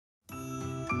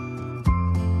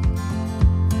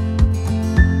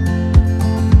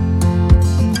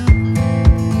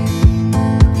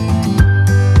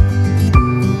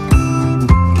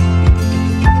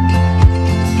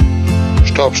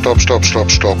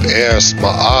stopp.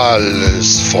 Erstmal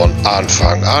alles von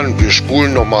Anfang an. Wir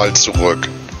spulen nochmal zurück.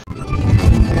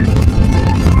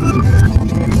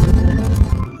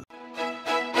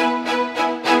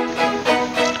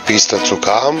 Wie es dazu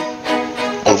kam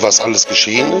und was alles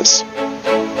geschehen ist,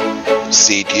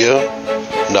 seht ihr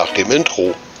nach dem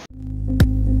Intro.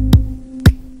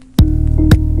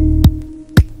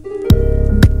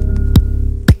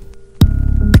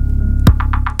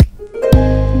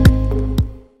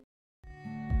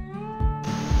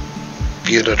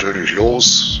 Wir natürlich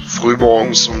los,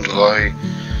 frühmorgens um 3,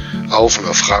 auf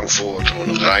nach Frankfurt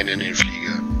und rein in den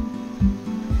Flieger.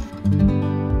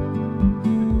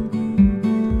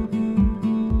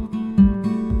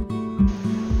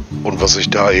 Und was ich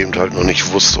da eben halt noch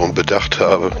nicht wusste und bedacht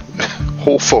habe,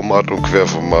 Hochformat und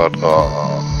Querformat,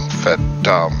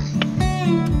 verdammt.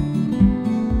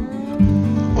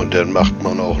 Und dann macht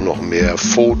man auch noch mehr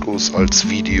Fotos als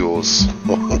Videos.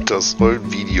 Und das soll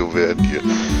ein Video werden hier.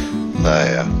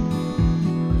 Naja.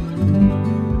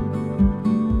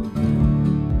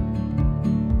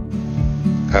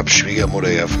 Hab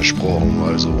Schwiegermutter ja versprochen,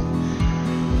 also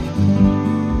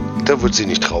da wird sie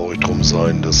nicht traurig drum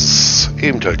sein, dass es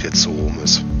eben halt jetzt so rum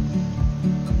ist.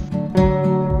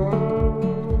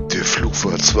 Der Flug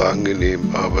war zwar angenehm,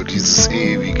 aber dieses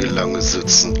ewige lange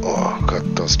Sitzen, oh,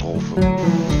 Katastrophe.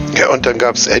 Ja, und dann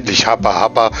gab es endlich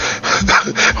Happa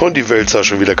und die Welt sah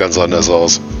schon wieder ganz anders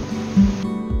aus.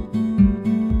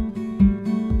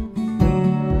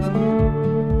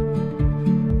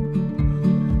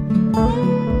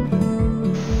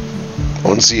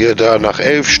 Und siehe da, nach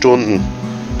 11 Stunden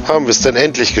haben wir es dann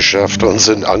endlich geschafft und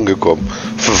sind angekommen.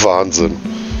 Wahnsinn.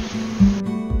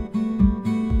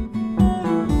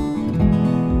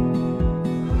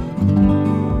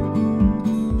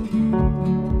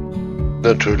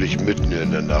 Natürlich mitten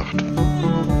in der Nacht.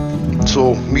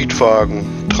 So, Mietwagen,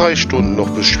 3 Stunden noch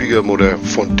bis Schwiegermutter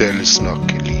von Dallas nach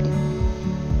Berlin.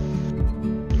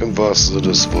 Im wahrsten Sinne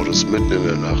des Wortes mitten in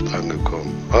der Nacht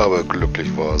angekommen. Aber glücklich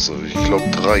war es. Ich glaube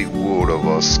 3 Uhr oder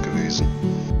war es gewesen.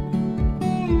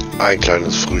 Ein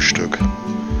kleines Frühstück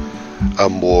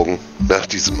am Morgen nach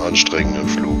diesem anstrengenden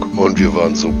Flug. Und wir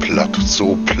waren so platt.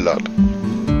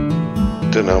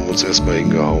 Dann haben wir uns erstmal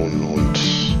hingehauen und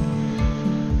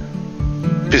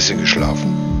ein bisschen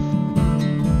geschlafen.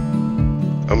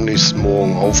 Am nächsten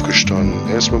Morgen aufgestanden,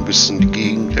 erstmal ein bisschen die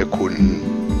Gegend erkunden.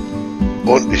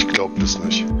 Und ich glaubte es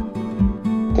nicht.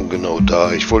 Und genau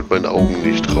da, ich wollte meinen Augen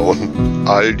nicht trauen.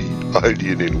 Aldi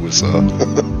in den USA.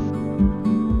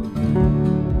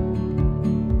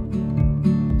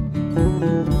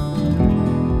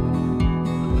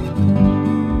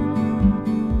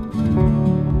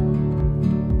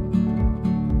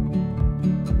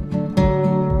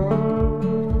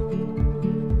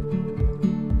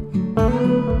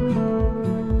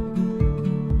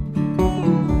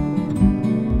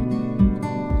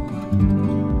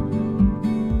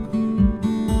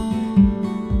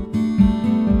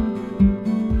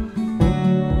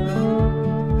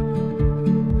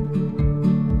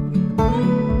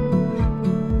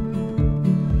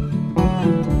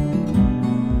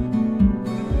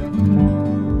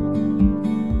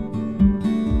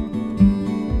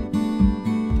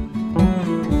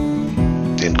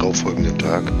 Folgenden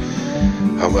Tag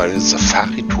haben wir eine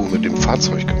Safari-Tour mit dem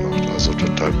Fahrzeug gemacht, also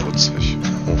total putzig.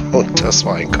 Und das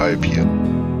war ein Kalb hier.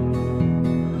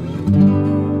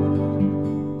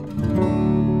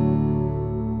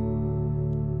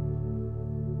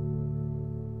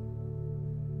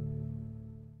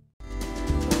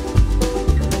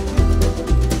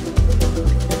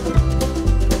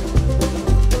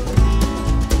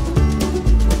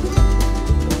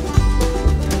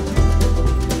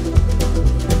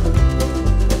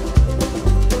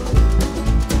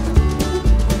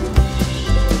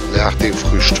 Nach dem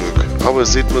Frühstück. Aber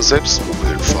seht nur selbst, wo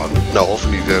wir hinfahren. Na,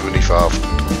 hoffentlich werden wir nicht verhaftet.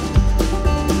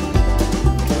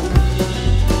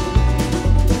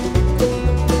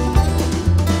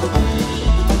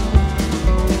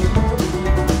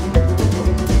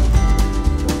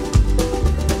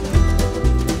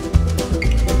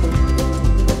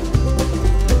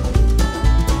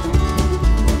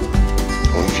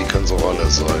 Und wie kann es auch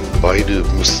anders sein? Beide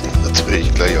müssten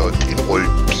natürlich gleich auch den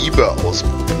Rollbiber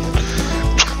ausprobieren.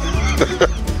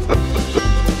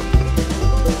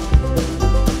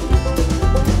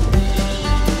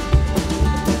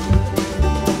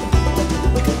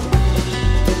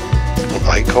 Und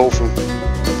einkaufen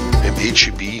im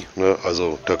H-E-B, ne,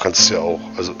 also da kannst du ja auch,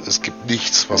 also es gibt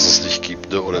nichts, was es nicht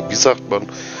gibt, ne, oder wie sagt man,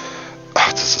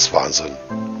 ach, das ist Wahnsinn.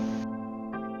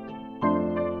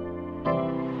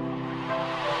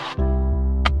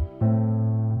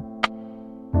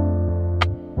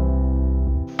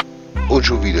 Und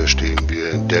schon wieder stehen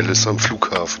wir in Dallas am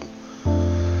Flughafen,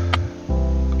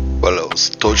 weil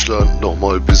aus Deutschland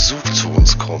nochmal Besuch zu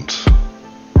uns kommt.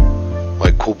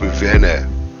 Mein Kumpel Werner,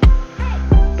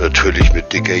 natürlich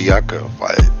mit dicker Jacke,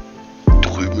 weil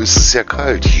drüben ist es ja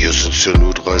kalt, hier sind es ja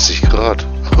nur 30 Grad.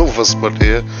 Und was macht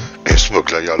er? Erstmal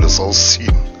gleich alles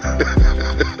ausziehen.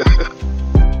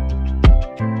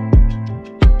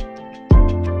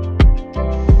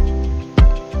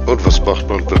 Und was macht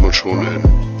man, wenn man schon in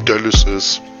Dallas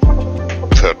ist?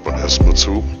 Fährt man erstmal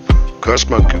zu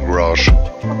Monkey Garage.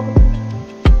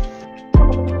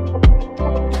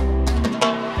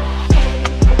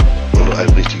 Und ein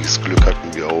richtiges Glück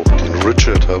hatten wir auch. Den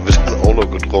Richard haben wir dann auch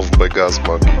noch getroffen bei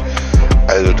Monkey.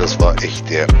 Also das war echt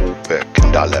der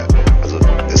Oberknaller. Also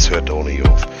es hört auch nicht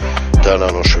auf.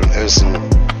 Danach noch schön essen,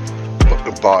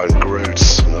 Bar and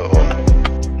Grills, ne,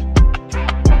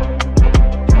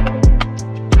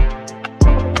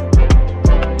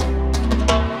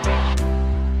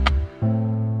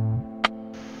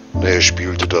 er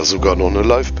spielte da sogar noch eine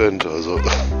Liveband, also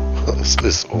es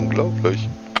ist unglaublich.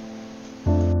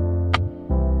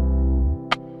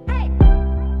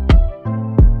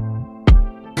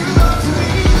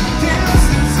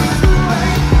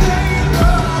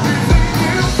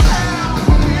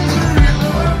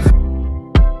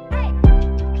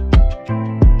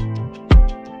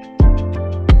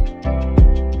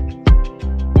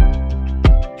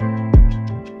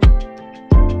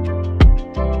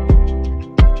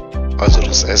 Also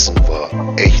das Essen war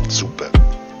echt super.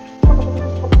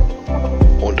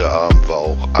 Und der Abend war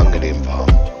auch angenehm warm.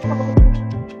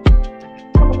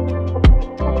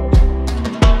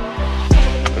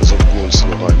 Dann suchten wir uns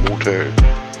noch ein Motel,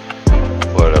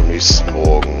 weil am nächsten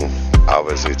Morgen,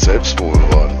 aber seht selbst, wo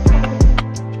wir waren.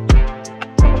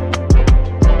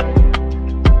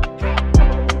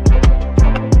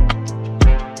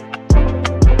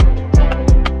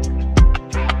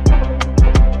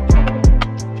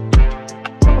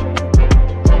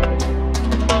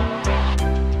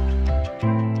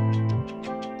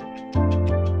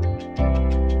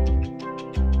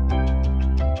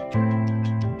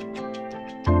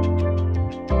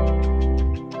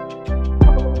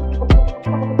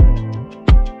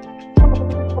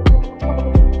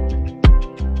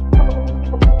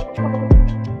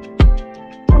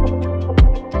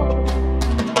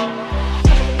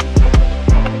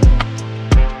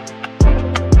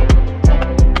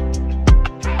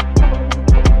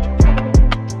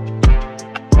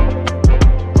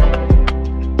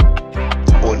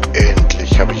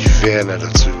 Werner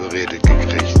dazu überredet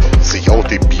gekriegt, sich auch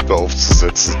den Biber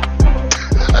aufzusetzen.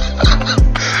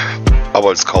 Aber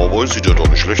als Cowboy sieht er doch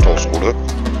nicht schlecht aus, oder?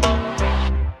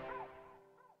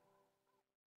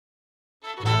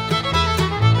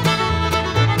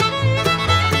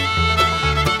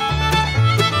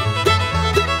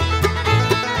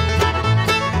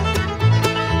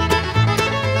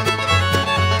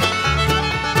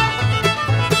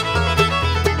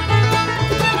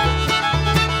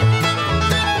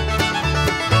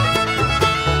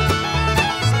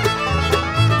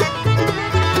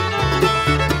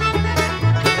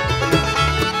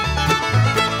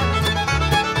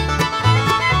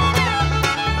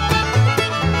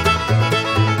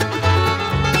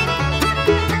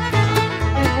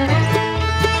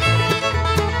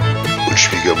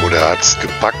 Schwiegermutter hat's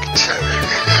gepackt,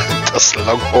 das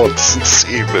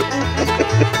Langhornszene.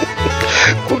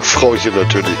 Und Frauchen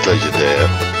natürlich gleich hinterher.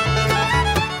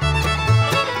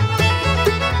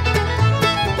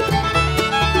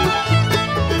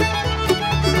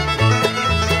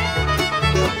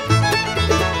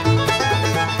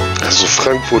 Also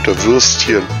Frankfurter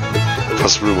Würstchen,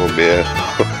 was will man mehr?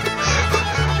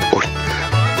 Und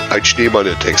ein Schneemann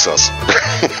in Texas.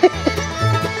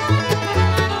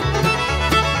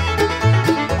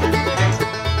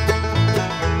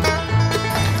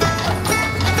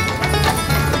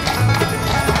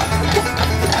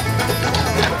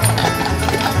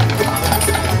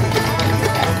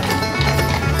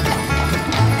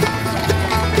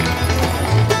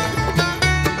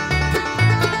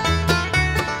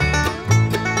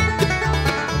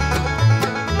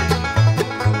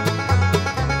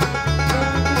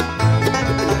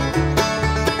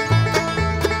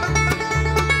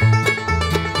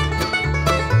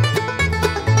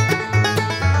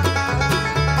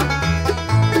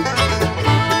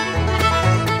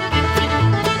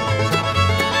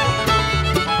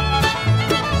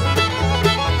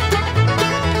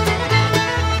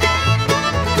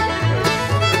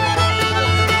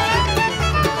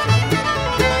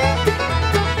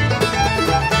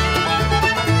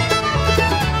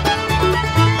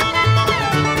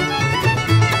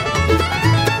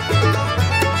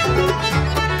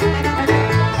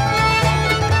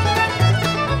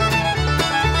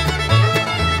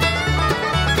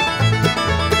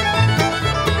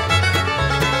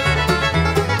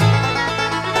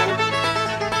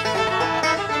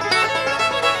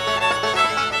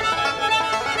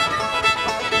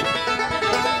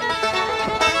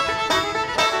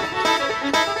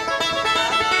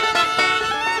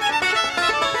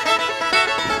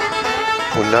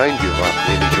 Nein, wir warten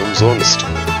hier nicht umsonst.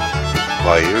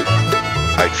 Weil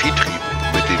ein Viehtrieb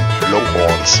mit den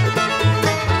Longhorns.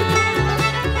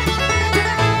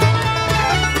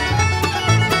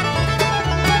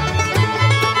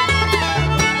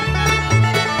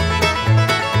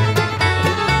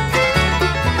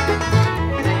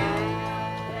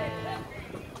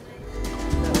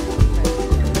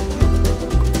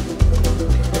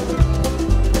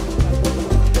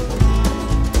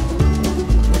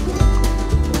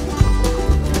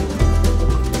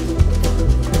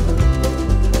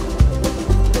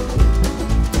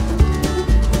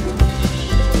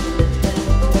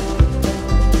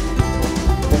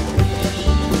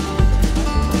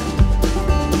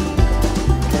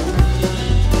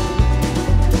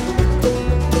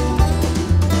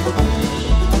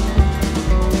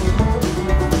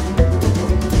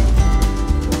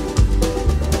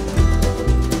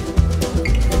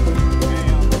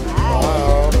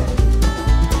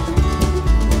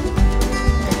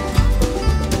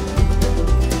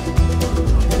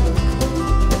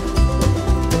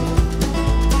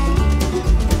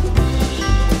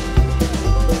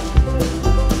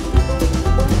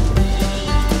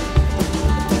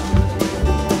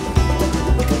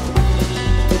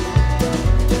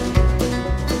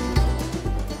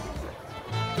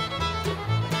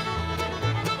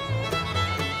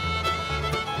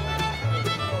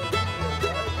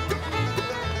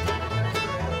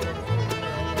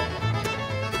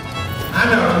 I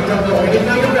know you don't know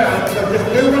anything about it, so just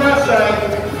do what I say,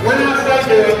 when I say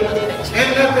do it, and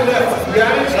nothing else. You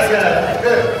got it? I got it.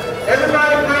 Good.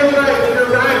 Everybody please raise your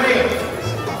right hand.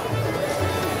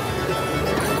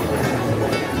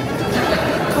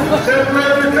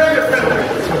 Separate your trigger finger,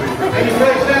 and you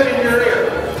place that in your ear.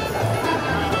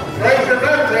 Raise your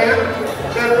left hand,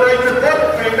 separate your fourth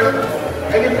finger,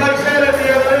 and you place that in the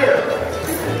other ear.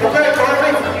 Okay,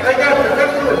 Harvey, they got the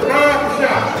pistol as far off the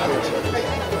shot.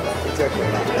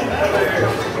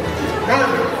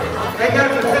 They got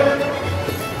the pistol.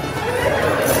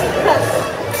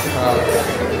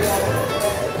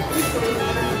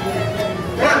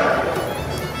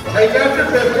 They got your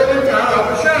pistol and fire off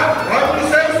the shot. Why would you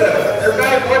say so?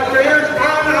 Everybody put your ears on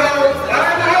the hole.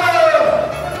 Fire the hole!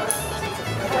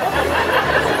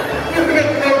 You can get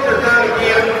the motor done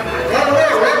again. One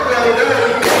more, work the other day.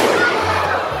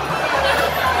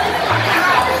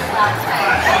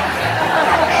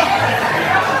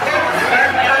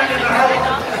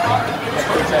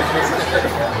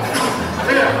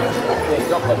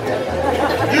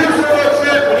 You're so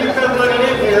upset when you come running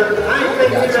in here. I ain't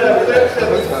think you got upset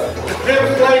since Jim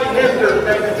Slade and Mister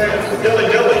making that dilly.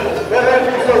 What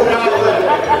happened you so riled up?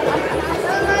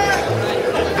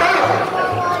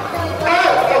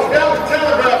 Oh, down the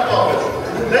telegraph office.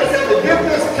 They said to give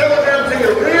this telegram to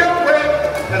you real quick,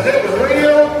 as it was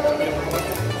real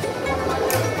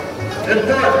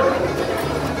important.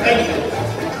 Thank you.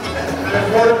 An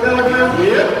important telegram?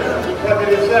 Yep. What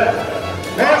did it say?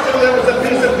 Marshall, there was a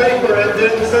piece of paper that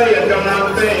didn't say a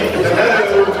darn thing.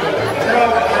 Hello.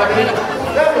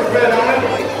 That was read on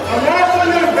it.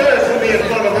 Marshall, you're embarrassing me in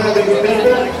front of all these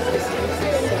people.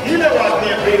 You know I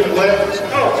can't read the letters.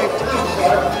 Oh, I'm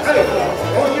sorry. Hey,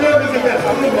 won't you ever get that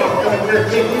honey mark coming there and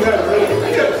think you have to read it?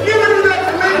 You ever do that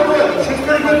to me? I would. She's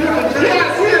pretty good at it. Yeah,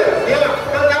 she is. Yeah.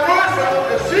 But now,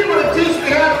 Marshall, if she would have teach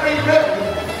me how to read written,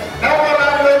 how about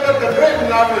I learned that the written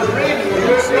I was reading was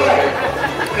just right?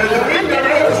 Because the reading I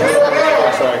read was real wrong.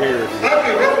 That's right here.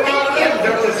 Okay, wrote my name,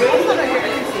 don't you see?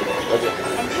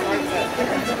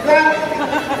 What?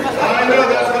 I know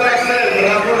that's what I said when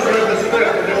I first read the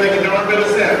script. It didn't make a darn bit of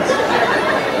sense.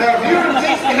 Now, if you would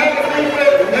teach me how to read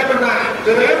written, never mind.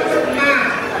 The answer,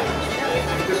 mine.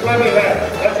 Just let me have it.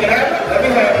 Let me have it? Let me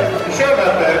have it. You sure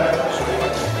about that?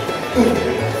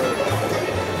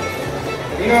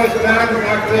 You know, it's time when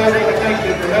I clear everything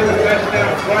that the nose passed down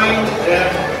flames.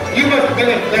 You must have been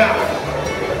in Dallas.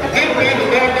 You didn't read the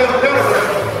goddamn telegram.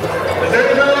 Is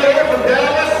anybody here from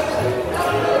Dallas?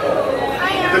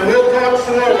 Then we'll talk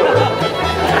slower.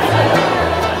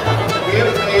 Give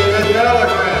me the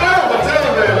telegram. Oh, the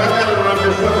telegram. I got it around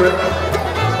here somewhere.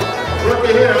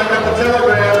 Looky here. I got the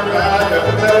telegram. I got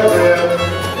the telegram.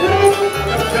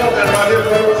 Got the telegram right here,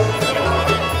 folks.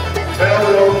 Tell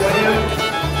the old man.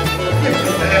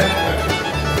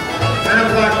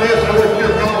 Times like this, I wish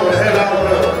your mama would have had all of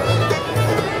those.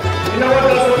 You know what?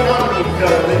 That's what mama keeps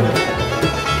telling me.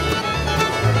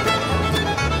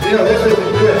 You know, this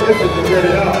isn't good. This isn't good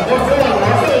at all. What's going on,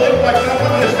 Marshall? It looks like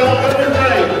someone just stopped up your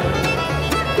grave.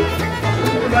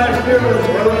 Last year was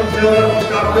rolling still up and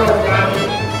stopped up, right?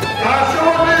 I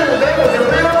sure knew that was a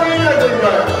real mean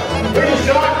everywhere. We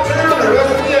shot two and the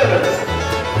rest of the others.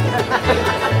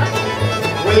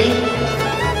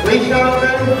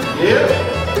 Jonathan? Yep.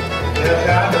 Yes,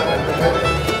 I know.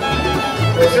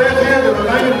 It says here the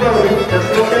remaining voting for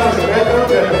still counts of Waco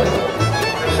Denver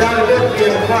and shouted empty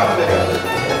in the process.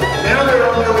 Now they're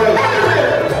on their way.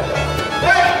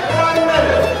 Wait 1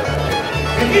 minute.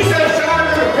 Did you say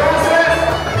shouted in the process?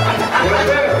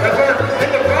 Yes, sir. That's right. In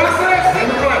the process?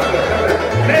 In the process.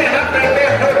 Man, I think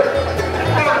that hurt.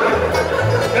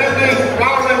 That means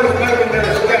while they was making their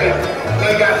escape,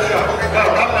 they got shot.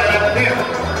 Oh, I'm bad.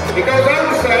 Because I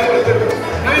was saying that the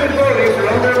main authorities are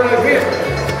on their way here.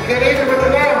 Get even with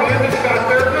the lawman that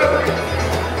shot their brother.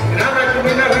 And I reckon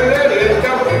we know who that is,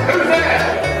 don't we? Who's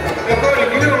that? According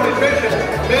to you on the mission,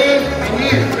 me and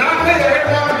you. Not me,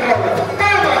 that's what I'm talking about.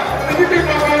 Mama! Did you be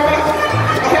my mama?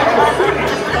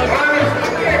 Honey,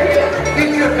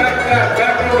 get your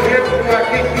back over here before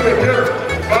I kick you in your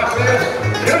process.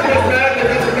 You're just mad that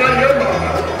this is not your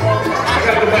mama. I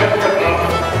got to go back for it,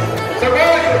 mama. So,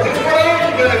 Marshall, just what are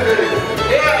you going to do?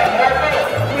 Yeah,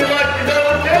 Marshall, we'd like to know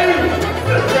too.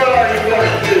 What are you going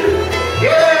to do?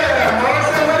 Yeah,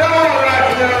 Marshall, we'd all like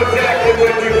to know exactly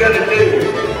what you're going to do.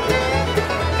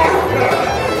 Oh, God.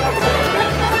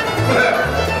 Well,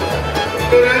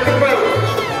 it ain't the boat.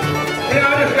 You know,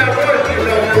 I just got word you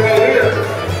on your way here.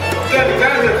 Said the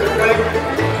guy here for me,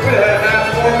 we had a nice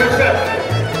warm reception.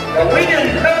 But we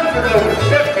didn't come for no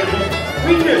reception.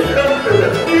 We just come for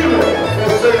the funeral.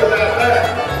 We'll see about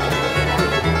that.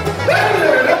 Wait a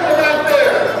minute, look right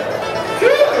there.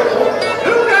 Funeral?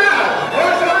 Who died?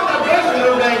 What's on my dressing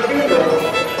room named funeral?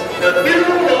 The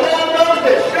funeral of the long dog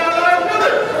that shot our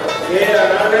mother. Yeah,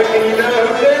 I reckon you know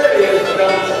who that is,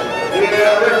 don't you?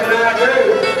 Yeah, I reckon I do.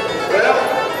 Well,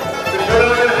 if we're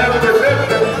not going to have a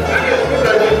reception, I guess we're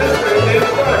going to get this thing damn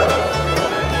started.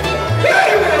 Hey,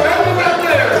 we're over right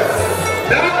there.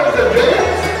 That was a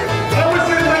dance. I wish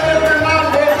you had every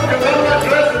mom was because I'm not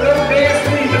dressed in no dance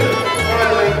either.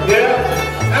 Yeah,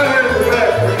 I heard the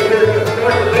rest. We're going to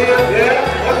start the dance. Yeah,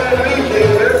 what that means is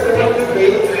there's going to be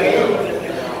a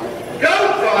go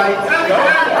fight.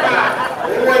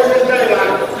 What's his name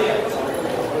like?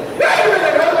 Hey,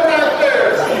 we're over right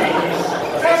there.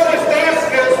 Once this dance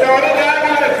gets started, I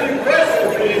got a few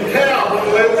questions for you, Cal.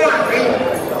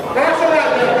 Marshall,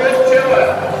 right there, Chris, chill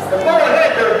out. Before I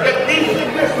head there, get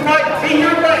decent. This might be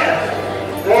your last.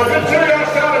 Was it true y'all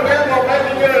shot a man while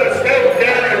making you an escape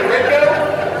down in Rico?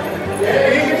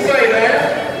 Yeah, you can say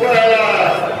that.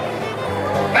 Well,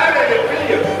 how did it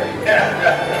feel?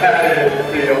 How did it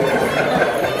feel?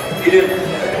 You didn't.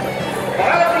 Well,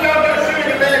 how come y'all got shooting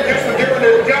a man just for doing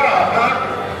his job, huh?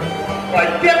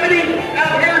 Like deputy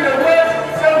out here in the West,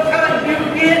 sometimes you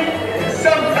get, and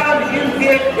sometimes you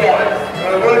get right.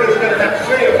 We're just going to have to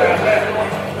see about that.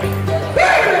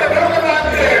 Wait a minute, come on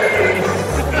there.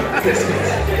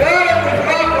 Well, if we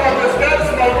drop off this gun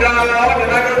smoke down on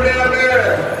and I go down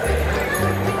there.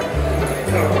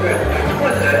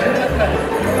 What's that?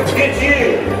 Let's get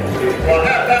you. Well,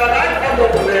 how about I come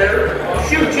over there,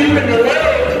 shoot you in the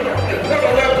leg, and put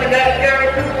a left in that Gary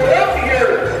Cooper up to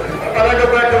yours. How about I go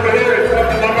back over here and talk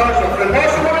to my marshal?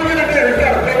 Marshal, what are you going to do? He's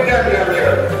got a big gun down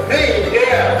there. Me?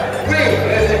 Yeah. We,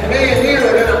 as in me and you,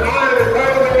 are going to honor the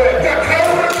code of the way. Got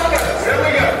code of the way. Here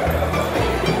we go.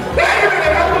 Wait a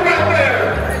minute, hold them out there.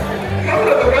 Code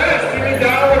of the West, you mean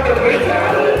down with the police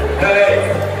out of it? Hey,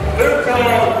 boots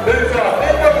on, boots off.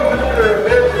 They don't remember a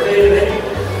bit for me.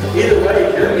 Either way,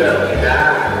 you're going to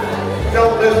die.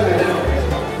 Don't listen to him.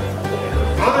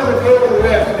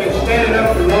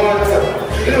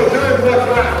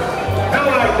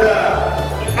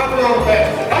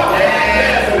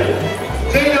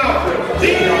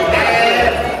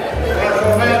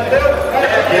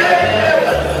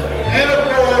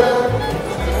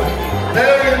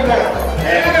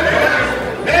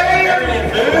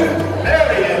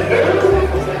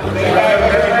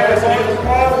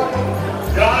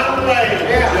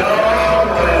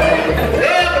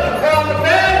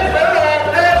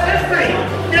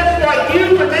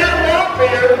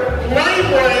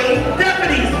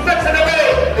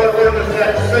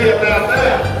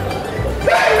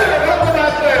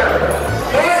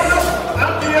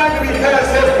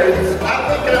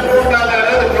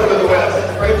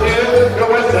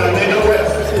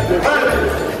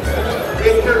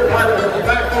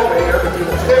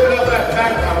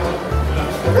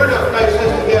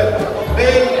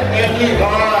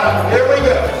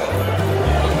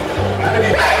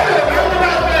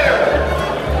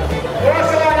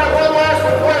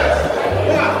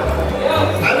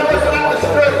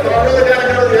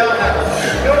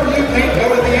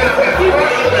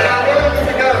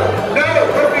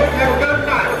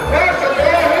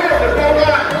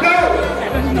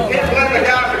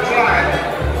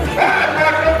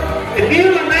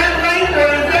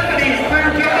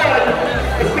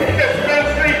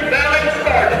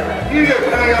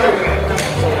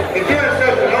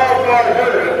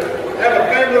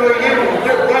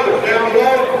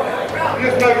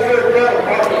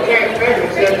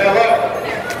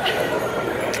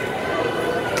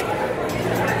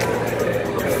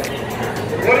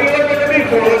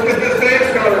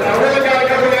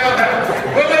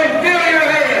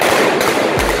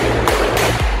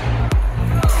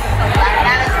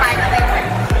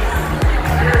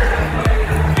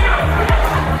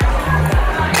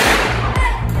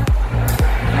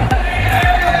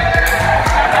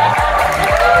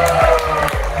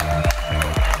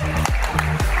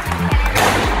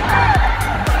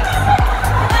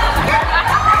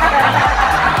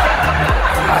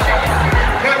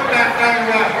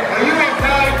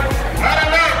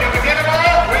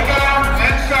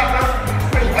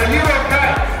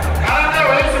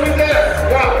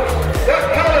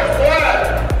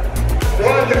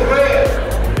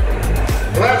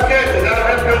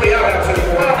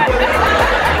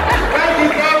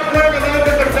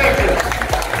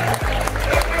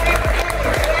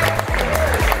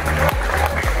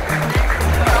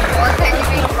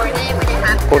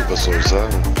 Und was soll ich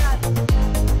sagen?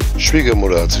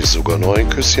 Schwiegermutter hat sich sogar noch ein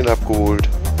Küsschen abgeholt.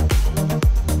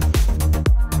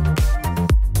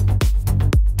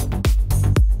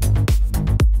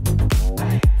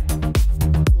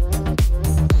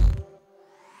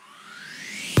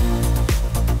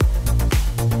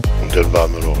 Und dann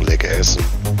waren wir noch lecker essen.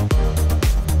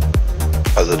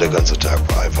 Also der ganze Tag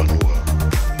war einfach nur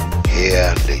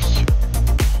herrlich.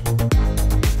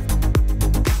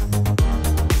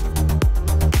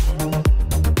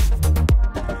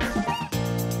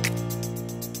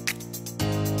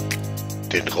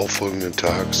 Den darauffolgenden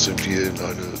Tag sind wir in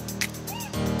eine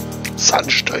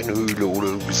Sandsteinhöhle oder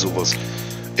irgendwie sowas.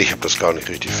 Ich habe das gar nicht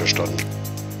richtig verstanden.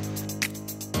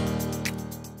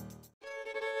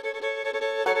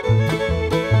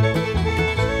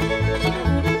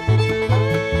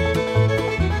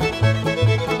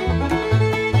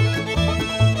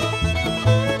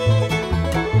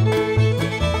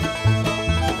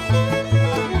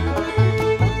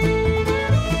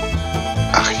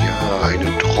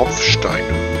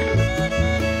 Tropfsteinhöhle.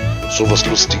 So was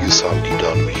Lustiges haben die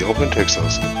da nämlich auch in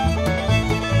Texas.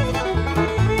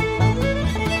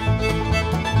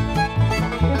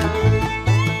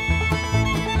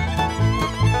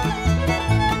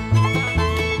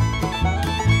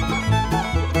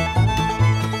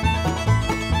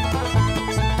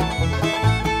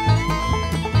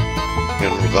 Ja,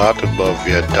 nun ratet mal,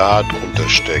 wer da drunter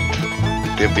steckt.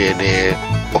 Der Bene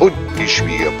und die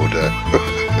Schwiegermutter.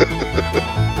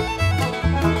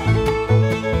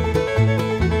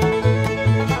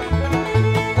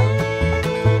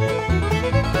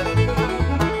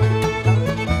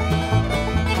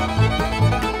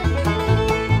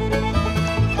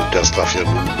 Das darf ja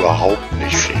nun überhaupt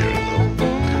nicht fehlen. Ne?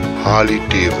 Harley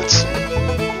Davidson.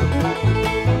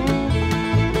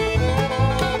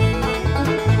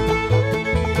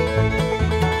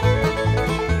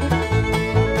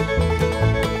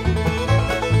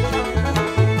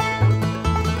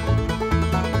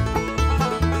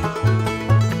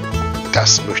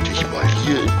 Das möchte ich mal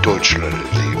hier in Deutschland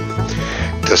erleben,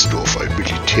 dass du auf ein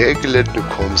Militärgelände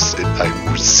kommst in ein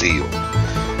Museum.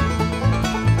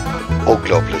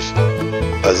 Unglaublich.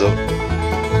 Also,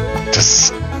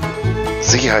 das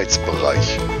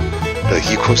Sicherheitsbereich. Na,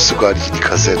 hier kommst du gar nicht in die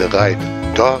Kaserne rein.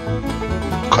 Da,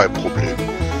 kein Problem.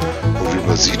 Und wie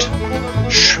man sieht,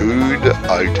 schöne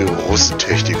alte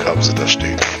Russentechnik haben sie da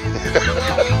stehen.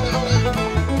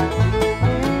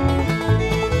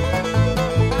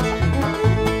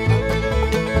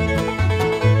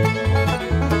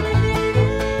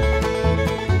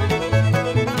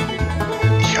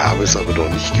 Ich habe es aber noch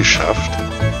nicht geschafft,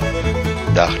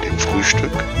 nach dem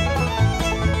Frühstück,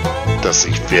 dass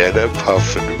sich Werner ein paar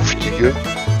vernünftige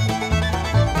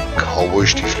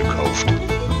Cowboy-Stiefel kauft.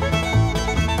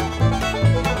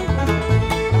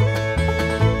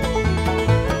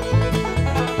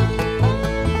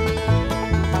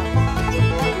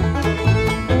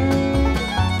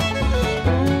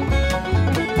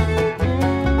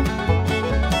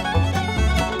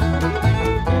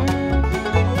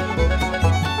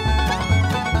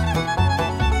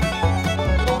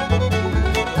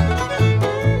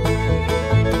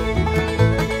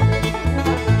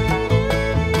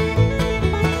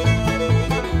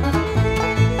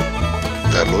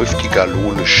 Läuft die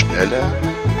Gallone schneller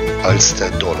als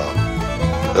der Dollar.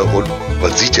 Und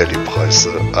man sieht ja den Preis,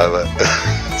 aber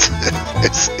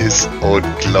es ist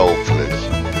unglaublich.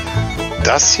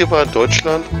 Das hier mal in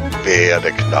Deutschland wäre ja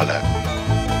der Knaller.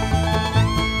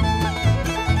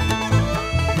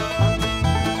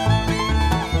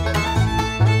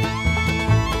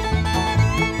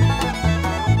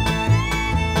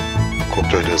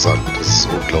 Guckt euch das an, das ist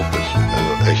unglaublich.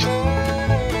 Also echt.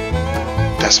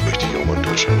 Das möchte ich auch mal in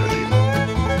Deutschland erleben.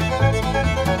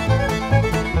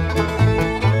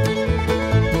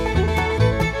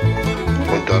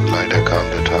 Und dann leider kam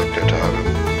der Tag der Tage,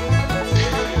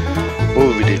 wo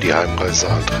wir wieder die Heimreise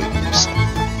antreten mussten.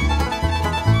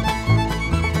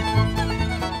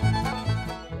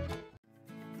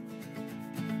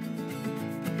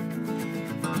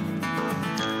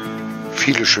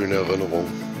 Viele schöne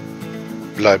Erinnerungen,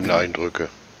 bleibende Eindrücke.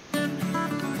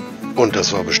 Und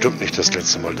das war bestimmt nicht das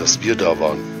letzte Mal, dass wir da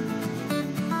waren.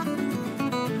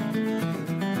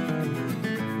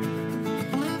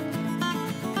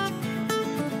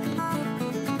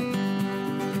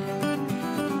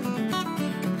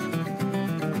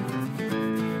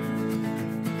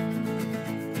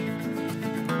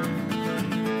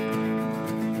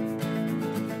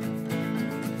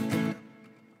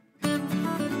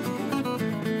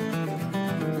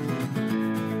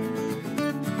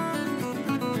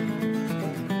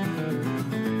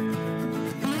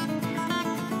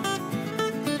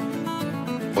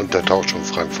 Und der taucht schon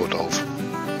Frankfurt auf.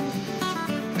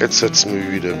 Jetzt setzen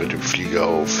wir wieder mit dem Flieger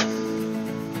auf.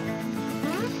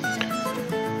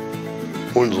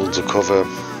 Holen unsere Koffer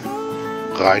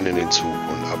rein in den Zug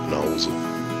und ab nach Hause.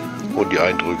 Und die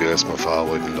Eindrücke erstmal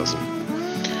verarbeiten lassen.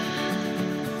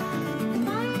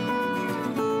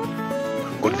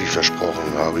 Und wie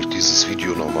versprochen habe ich dieses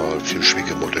Video nochmal für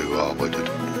Schwiegermutter überarbeitet.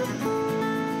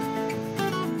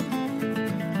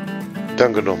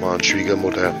 Danke nochmal an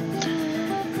Schwiegermutter.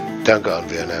 Danke an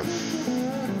Werner.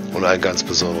 Und einen ganz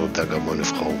besonderen Dank an meine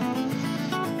Frau.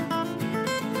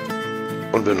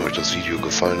 Und wenn euch das Video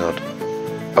gefallen hat,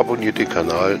 abonniert den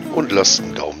Kanal und lasst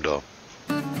einen Daumen da.